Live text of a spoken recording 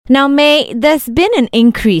Now, May, there's been an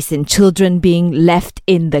increase in children being left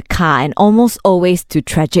in the car and almost always to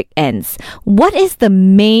tragic ends. What is the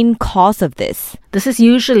main cause of this? This is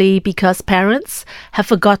usually because parents have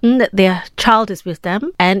forgotten that their child is with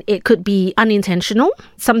them, and it could be unintentional,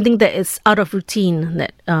 something that is out of routine,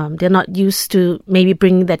 that they're not used to maybe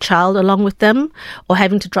bringing their child along with them or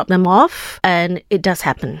having to drop them off, and it does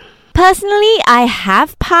happen. Personally, I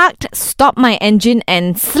have parked, stopped my engine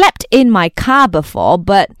and slept in my car before,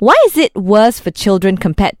 but why is it worse for children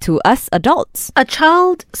compared to us adults? A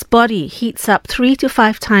child's body heats up 3 to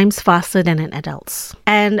 5 times faster than an adult's.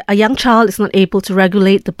 And a young child is not able to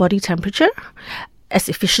regulate the body temperature as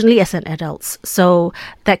efficiently as an adult's. So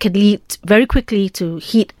that can lead very quickly to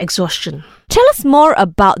heat exhaustion. Tell us more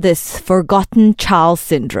about this forgotten child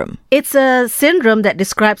syndrome. It's a syndrome that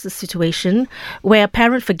describes a situation where a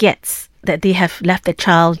parent forgets that they have left their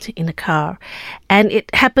child in a car. And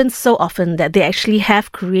it happens so often that they actually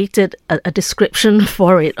have created a description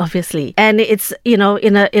for it, obviously. And it's, in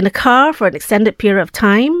a car for an extended period of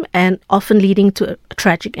time and often leading to a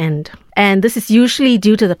tragic end. And this is usually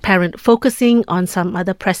due to the parent focusing on some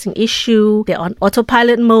other pressing issue. They're on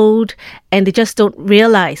autopilot mode and they just don't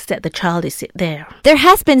realize that the child is there. There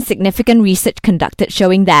has been significant research conducted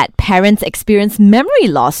showing that parents experience memory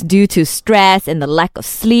loss due to stress and the lack of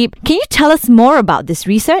sleep. Can you tell us more about this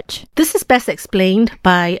research? This is best explained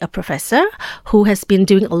by a professor who has been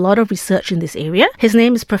doing a lot of research in this area. His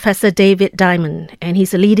name is Professor David Diamond, and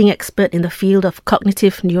he's a leading expert in the field of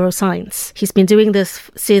cognitive neuroscience. He's been doing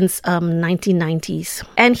this since 1990s.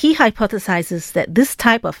 And he hypothesizes that this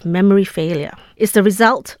type of memory failure is the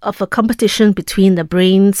result of a competition between the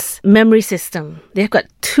brain's memory system. They've got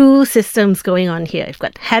 2 systems going on here. You've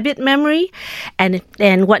got habit memory and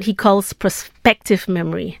what he calls prospective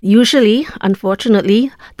memory. Usually,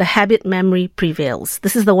 unfortunately, the habit memory prevails.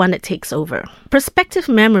 This is the one that takes over. Prospective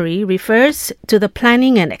memory refers to the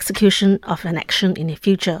planning and execution of an action in the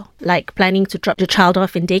future, like planning to drop your child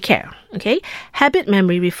off in daycare. Okay? Habit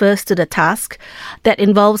memory refers to the task that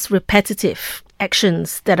involves repetitive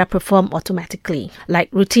actions that are performed automatically, like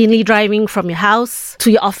routinely driving from your house to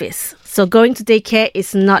your office. So going to daycare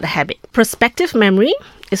is not a habit. Prospective memory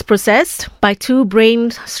is processed by 2 brain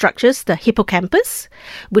structures, the hippocampus,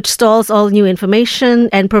 which stores all new information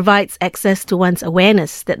and provides access to one's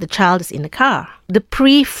awareness that the child is in the car. The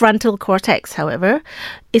prefrontal cortex, however,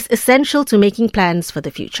 is essential to making plans for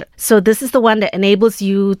the future. So this is the one that enables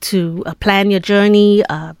you to plan your journey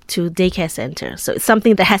to daycare center. So it's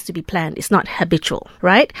something that has to be planned. It's not habitual,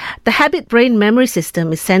 right? The habit brain memory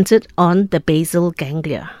system is centered on the basal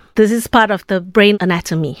ganglia. This is part of the brain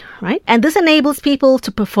anatomy, right? And this enables people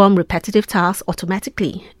to perform repetitive tasks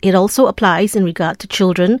automatically. It also applies in regard to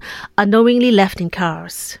children unknowingly left in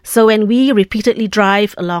cars. So when we repeatedly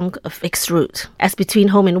drive along a fixed route, as between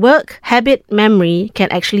home and work, habit memory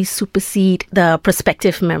can actually supersede the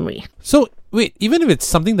prospective memory. So, wait, even if it's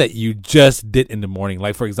something that you just did in the morning,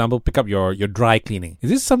 like for example, pick up your dry cleaning, is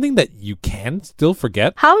this something that you can still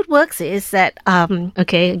forget? How it works is that, I'll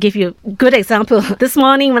give you a good example. This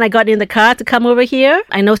morning when I got in the car to come over here,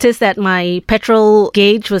 I noticed that my petrol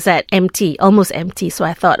gauge was at empty, almost empty. So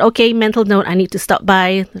I thought, okay, mental note, I need to stop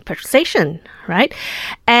by the petrol station, right?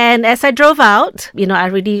 And as I drove out, I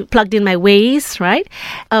already plugged in my Waze, right?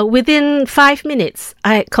 Within 5 minutes,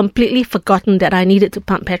 I had completely forgotten that I needed to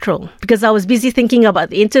pump petrol because I was busy thinking about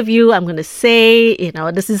the interview I'm going to say.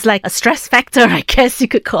 This is like a stress factor, I guess you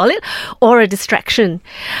could call it, or a distraction.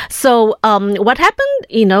 So what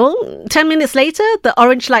happened? 10 minutes later, the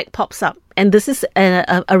orange light pops up. And this is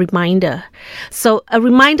a reminder. So a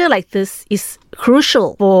reminder like this is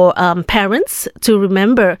crucial for parents to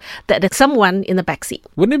remember that there's someone in the backseat.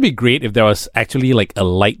 Wouldn't it be great if there was actually like a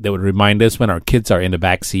light that would remind us when our kids are in the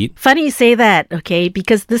backseat? Funny you say that, okay?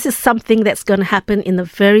 Because this is something that's going to happen in the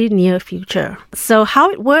very near future. So how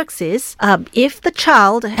it works is if the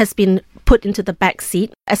child has been put into the back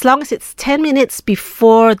seat, as long as it's 10 minutes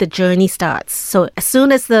before the journey starts. So as soon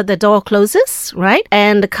as the door closes, right,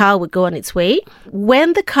 and the car would go on its way,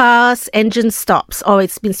 when the car's engine stops or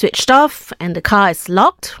it's been switched off and the car is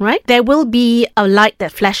locked, right, there will be a light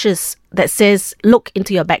that flashes that says, look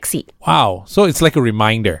into your back seat. Wow. So it's like a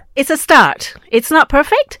reminder. It's a start. It's not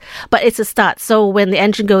perfect, but it's a start. So when the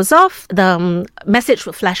engine goes off, the message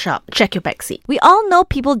will flash up. Check your back seat. We all know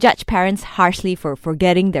people judge parents harshly for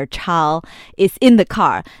forgetting their child is in the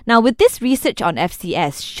car. Now, with this research on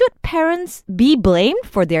FCS, should parents be blamed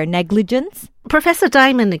for their negligence? Professor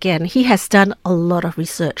Diamond, again, he has done a lot of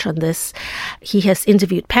research on this. He has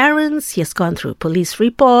interviewed parents, he has gone through police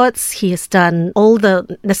reports, he has done all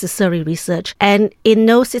the necessary research, and in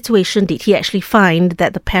no situation did he actually find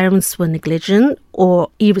that the parents were negligent or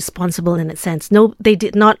irresponsible in a sense. No, they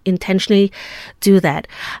did not intentionally do that.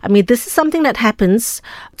 I mean, this is something that happens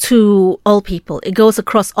to all people. It goes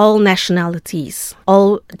across all nationalities,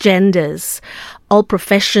 all genders, all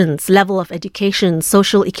professions, level of education,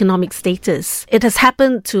 social economic status. It has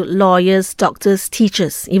happened to lawyers, doctors,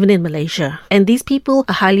 teachers, even in Malaysia. And these people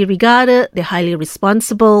are highly regarded, they're highly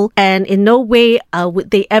responsible, and in no way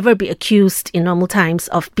would they ever be accused in normal times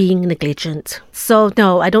of being negligent. So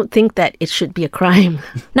no, I don't think that it should be a crime.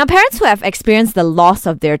 Now, parents who have experienced the loss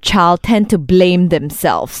of their child tend to blame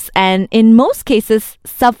themselves and in most cases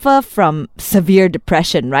suffer from severe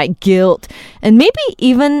depression, right? Guilt, and maybe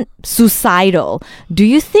even suicidal. Do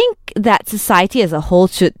you think that society as a whole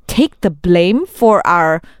should take the blame for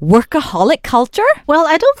our workaholic culture? Well,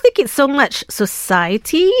 I don't think it's so much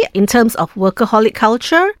society in terms of workaholic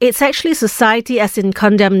culture. It's actually society as in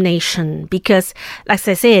condemnation because, like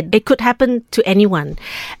I said, it could happen to anyone.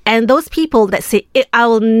 And those people that say, I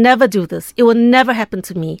will never do this, it will never happen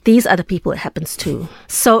to me, these are the people it happens to.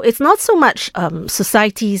 So it's not so much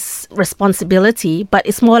society's responsibility, but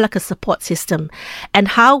it's more like a support system and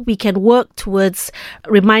how we can work towards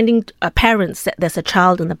reminding parents that there's a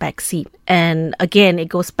child in the back seat. And again, it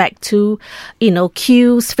goes back to,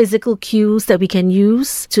 cues, physical cues that we can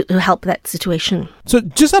use to help that situation. So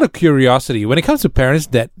just out of curiosity, when it comes to parents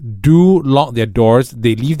that do lock their doors,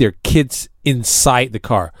 they leave their kids inside the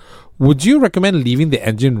car, would you recommend leaving the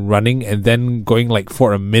engine running and then going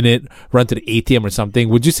for a minute, run to the ATM or something?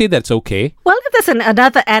 Would you say that's okay? Well, if there's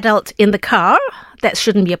another adult in the car, that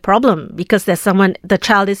shouldn't be a problem because the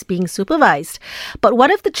child is being supervised. But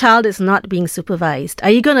what if the child is not being supervised?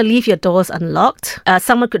 Are you going to leave your doors unlocked?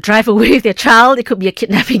 Someone could drive away with your child. It could be a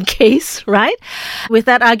kidnapping case, right? With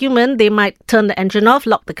that argument, they might turn the engine off,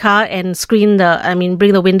 lock the car and bring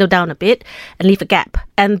the window down a bit and leave a gap.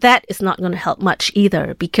 And that is not going to help much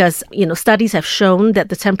either because, studies have shown that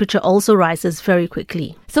the temperature also rises very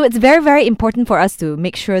quickly. So it's very, very important for us to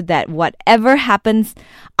make sure that whatever happens,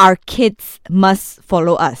 our kids must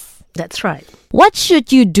follow us. That's right. What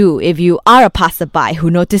should you do if you are a passerby who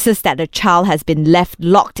notices that a child has been left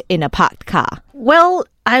locked in a parked car? Well,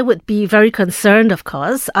 I would be very concerned, of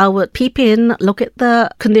course. I would peep in, look at the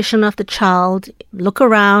condition of the child, look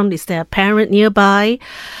around. Is there a parent nearby?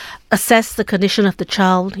 Assess the condition of the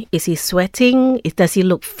child. Is he sweating? Does he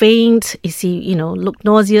look faint? Is he, look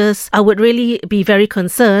nauseous? I would really be very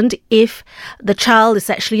concerned if the child is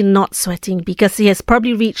actually not sweating because he has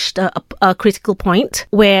probably reached a critical point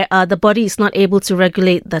where the body is not able to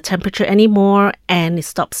regulate the temperature anymore and he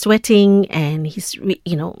stops sweating and he's,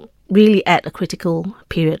 really at a critical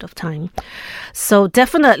period of time. So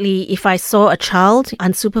definitely, if I saw a child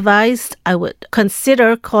unsupervised, I would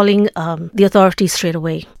consider calling the authorities straight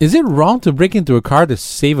away. Is it wrong to break into a car to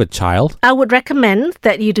save a child? I would recommend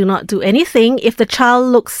that you do not do anything. If the child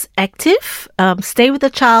looks active, stay with the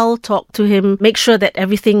child, talk to him, make sure that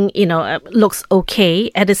everything, looks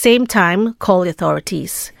okay. At the same time, call the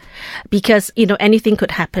authorities. Because, anything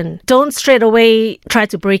could happen. Don't straight away try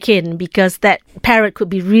to break in because that parent could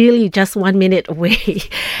be really just 1 minute away.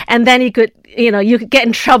 And then you could get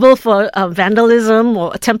in trouble for vandalism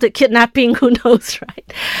or attempted kidnapping, who knows,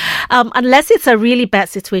 right? Unless it's a really bad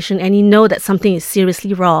situation and you know that something is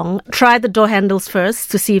seriously wrong, try the door handles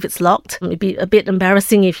first to see if it's locked. It'd be a bit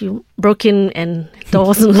embarrassing if you broke in and door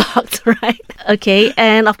wasn't locked, right? Okay,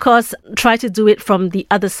 and of course, try to do it from the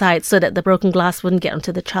other side so that the broken glass wouldn't get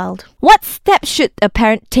onto the child. What steps should a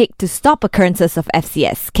parent take to stop occurrences of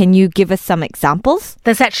FCS? Can you give us some examples?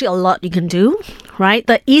 There's actually a lot you can do, right?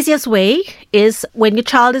 The easiest way is when your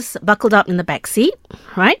child is buckled up in the back seat,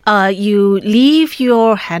 right? You leave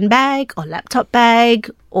your handbag or laptop bag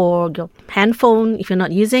or your handphone, if you're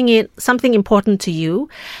not using it, something important to you,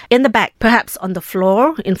 in the back, perhaps on the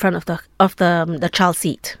floor in front of the child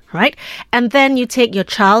seat, right? And then you take your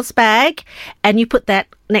child's bag and you put that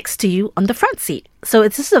next to you on the front seat. So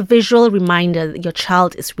it's just a visual reminder that your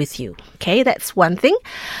child is with you. Okay, that's one thing.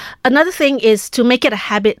 Another thing is to make it a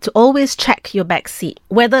habit to always check your back seat,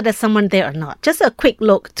 whether there's someone there or not. Just a quick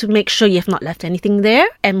look to make sure you have not left anything there.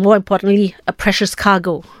 And more importantly, a precious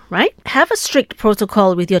cargo, right? Have a strict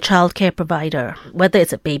protocol with your childcare provider, whether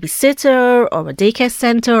it's a babysitter or a daycare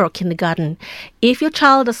center or kindergarten. If your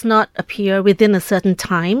child does not appear within a certain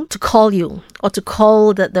time, to call you or to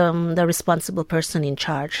call the responsible person in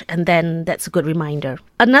charge, and then that's a good reminder.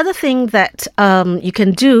 Another thing that you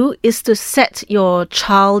can do is to set your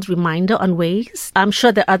child reminder on Waze. I'm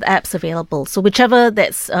sure there are other apps available, so whichever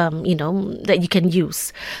that's that you can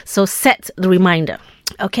use. So set the reminder.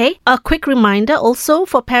 Okay, a quick reminder also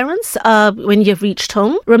for parents, when you've reached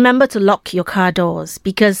home, remember to lock your car doors,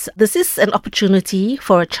 because this is an opportunity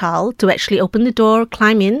for a child to actually open the door,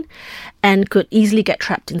 climb in, and could easily get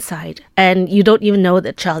trapped inside. And you don't even know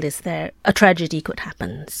that child is there. A tragedy could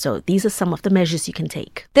happen. So these are some of the measures you can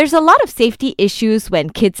take. There's a lot of safety issues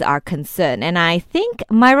when kids are concerned, and I think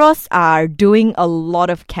Myros are doing a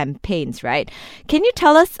lot of campaigns, right? Can you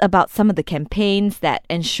tell us about some of the campaigns that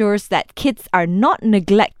ensures that kids are not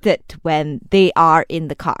neglected when they are in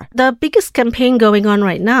the car? The biggest campaign going on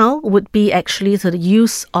right now would be actually the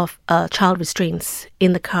use of child restraints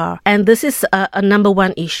in the car. And this is a number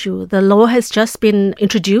one issue. The law has just been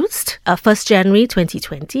introduced 1st January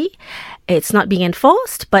 2020. It's not being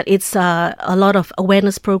enforced, but it's a lot of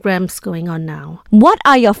awareness programs going on now. What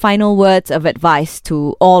are your final words of advice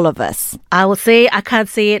to all of us? I will say, I can't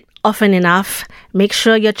say it often enough. Make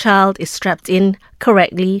sure your child is strapped in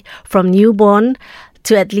correctly from newborn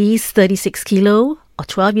to at least 36 kilo or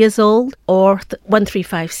 12 years old or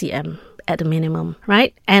 135 cm at a minimum,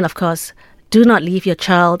 right? And of course, do not leave your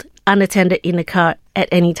child unattended in a car at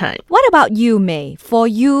any time. What about you, May? For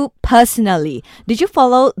you personally, did you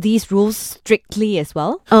follow these rules strictly as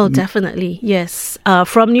well? Oh, definitely. Yes.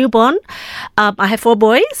 From newborn, I have 4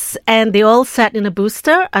 boys and they all sat in a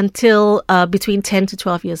booster until between 10 to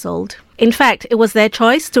 12 years old. In fact, it was their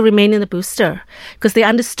choice to remain in the booster because they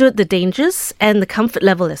understood the dangers and the comfort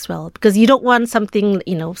level as well, because you don't want something,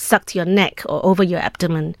 stuck to your neck or over your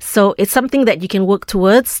abdomen. So it's something that you can work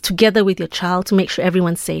towards together with your child to make sure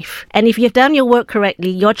everyone's safe. And if you've done your work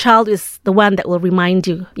correctly, your child is the one that will remind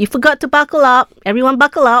you, you forgot to buckle up. Everyone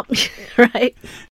buckle up, right?